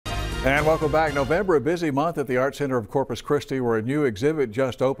And welcome back. November, a busy month at the Art Center of Corpus Christi, where a new exhibit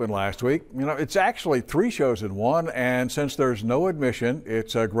just opened last week. You know, it's actually 3 shows in one, and since there's no admission,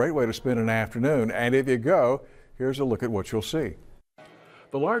 it's a great way to spend an afternoon. And if you go, here's a look at what you'll see.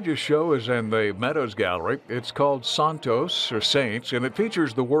 The largest show is in the Meadows Gallery. It's called Santos, or Saints, and it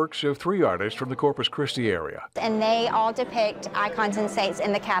features the works of 3 artists from the Corpus Christi area. And they all depict icons and saints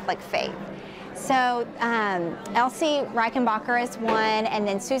in the Catholic faith. So Elsie Reichenbacher is one, and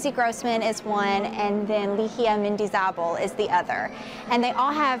then Susie Grossman is one, and then Ligia Mendizabal is the other. And they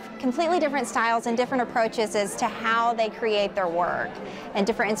all have completely different styles and different approaches as to how they create their work and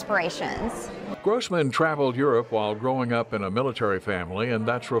different inspirations. Grossman traveled Europe while growing up in a military family, and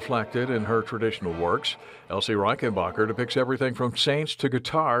that's reflected in her traditional works. Elsie Reichenbacher depicts everything from saints to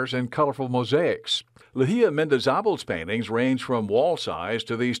guitars and colorful mosaics. Ligia Mendizabal's paintings range from wall size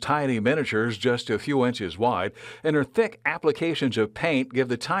to these tiny miniatures just a few inches wide, and her thick applications of paint give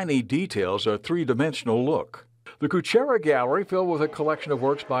the tiny details a 3-dimensional look. The Kuchera Gallery, filled with a collection of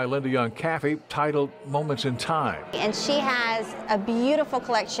works by Linda Young Caffey, titled Moments in Time. And she has a beautiful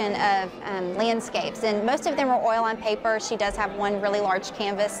collection of landscapes, and most of them are oil on paper. She does have one really large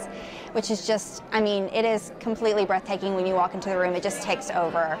canvas, which is just, I mean, it is completely breathtaking when you walk into the room. It just takes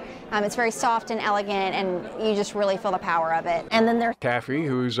over. It's very soft and elegant, and you just really feel the power of it. And then there's Caffey,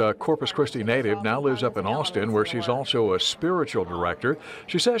 who's a Corpus Christi native, now lives up in Austin, where she's also a spiritual director.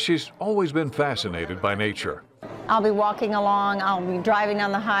 She says she's always been fascinated by nature. I'll be walking along, I'll be driving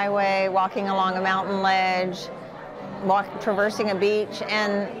down the highway, walking along a mountain ledge, traversing a beach,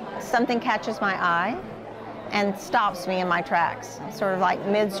 and something catches my eye and stops me in my tracks, sort of like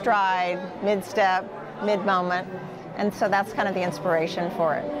mid-stride, mid-step, mid-moment, and so that's kind of the inspiration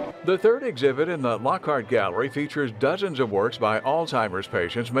for it. The 3rd exhibit in the Lockhart Gallery features dozens of works by Alzheimer's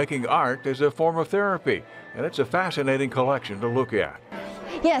patients making art as a form of therapy, and it's a fascinating collection to look at.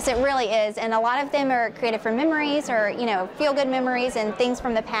 Yes, it really is, and a lot of them are created from memories or, you know, feel-good memories and things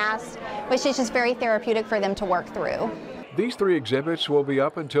from the past, which is just very therapeutic for them to work through. These 3 exhibits will be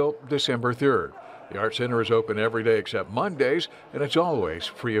up until December 3rd. The Art Center is open every day except Mondays, and it's always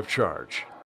free of charge.